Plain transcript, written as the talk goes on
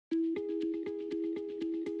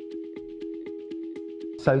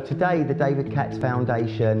So today the David Katz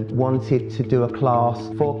Foundation wanted to do a class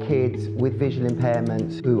for kids with visual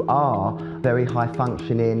impairments who are very high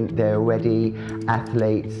functioning, they're already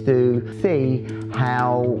athletes, to see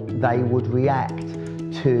how they would react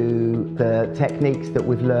to the techniques that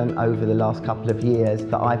we've learned over the last couple of years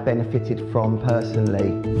that I've benefited from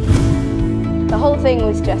personally. The whole thing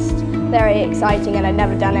was just very exciting and I'd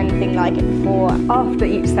never done anything like it before. After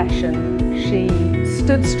each session, she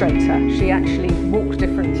stood straighter, she actually walked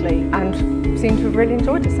differently and seemed to have really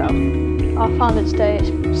enjoyed herself. I found it today,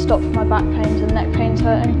 it's stopped my back pains and neck pains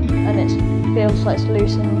hurting, and it feels like it's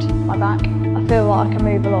loosened my back. I feel like I can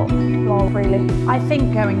move a lot more freely. I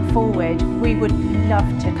think going forward, we would love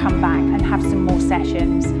to come back and have some more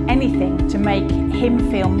sessions. Anything to make him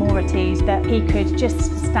feel more at ease, that he could just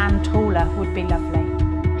stand taller would be lovely.